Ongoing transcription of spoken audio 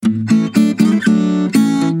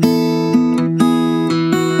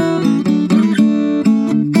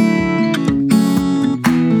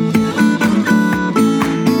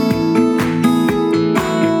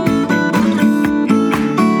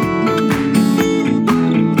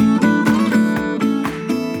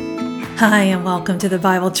Hi, and welcome to the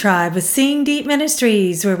Bible Tribe with Seeing Deep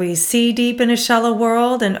Ministries, where we see deep in a shallow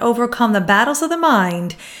world and overcome the battles of the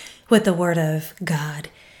mind with the Word of God.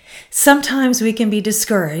 Sometimes we can be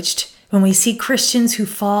discouraged when we see Christians who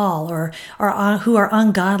fall or who are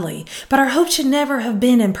ungodly, but our hope should never have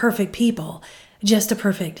been in perfect people, just a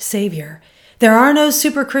perfect Savior. There are no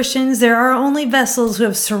super Christians, there are only vessels who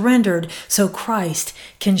have surrendered so Christ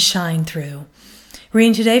can shine through.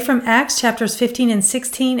 Reading today from Acts chapters 15 and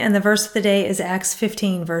 16, and the verse of the day is Acts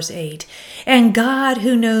 15, verse 8. And God,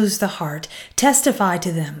 who knows the heart, testified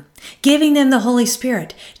to them, giving them the Holy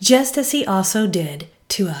Spirit, just as he also did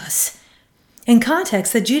to us. In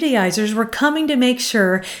context, the Judaizers were coming to make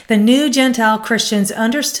sure the new Gentile Christians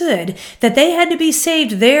understood that they had to be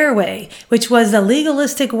saved their way, which was the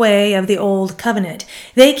legalistic way of the Old Covenant.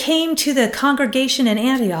 They came to the congregation in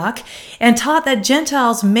Antioch and taught that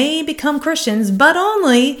Gentiles may become Christians, but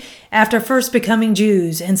only after first becoming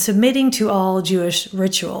Jews and submitting to all Jewish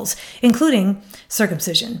rituals, including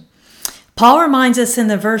circumcision. Paul reminds us in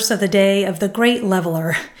the verse of the day of the great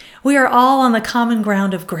leveler. We are all on the common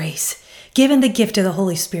ground of grace, given the gift of the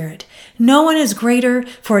Holy Spirit. No one is greater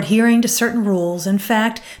for adhering to certain rules. In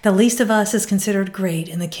fact, the least of us is considered great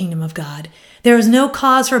in the kingdom of God. There is no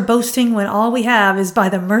cause for boasting when all we have is by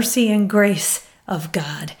the mercy and grace of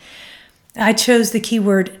God. I chose the key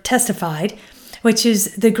word testified, which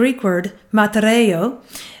is the Greek word matereo.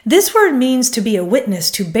 This word means to be a witness,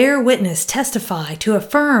 to bear witness, testify, to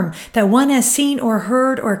affirm that one has seen or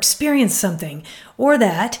heard or experienced something, or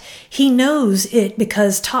that he knows it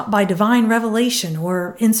because taught by divine revelation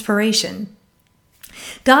or inspiration.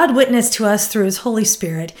 God witnessed to us through his Holy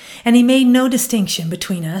Spirit, and he made no distinction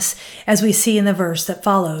between us, as we see in the verse that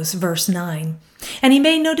follows, verse 9. And he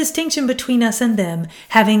made no distinction between us and them,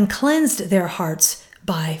 having cleansed their hearts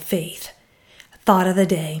by faith. Thought of the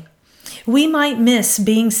day. We might miss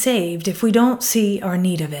being saved if we don't see our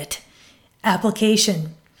need of it.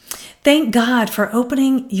 Application. Thank God for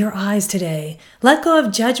opening your eyes today. Let go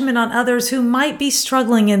of judgment on others who might be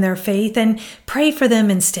struggling in their faith and pray for them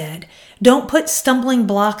instead. Don't put stumbling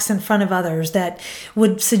blocks in front of others that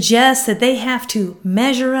would suggest that they have to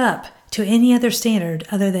measure up to any other standard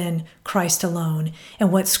other than Christ alone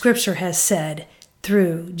and what Scripture has said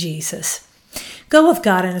through Jesus. Go with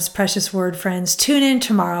God and his precious word, friends. Tune in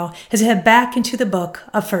tomorrow as we head back into the book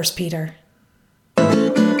of 1 Peter.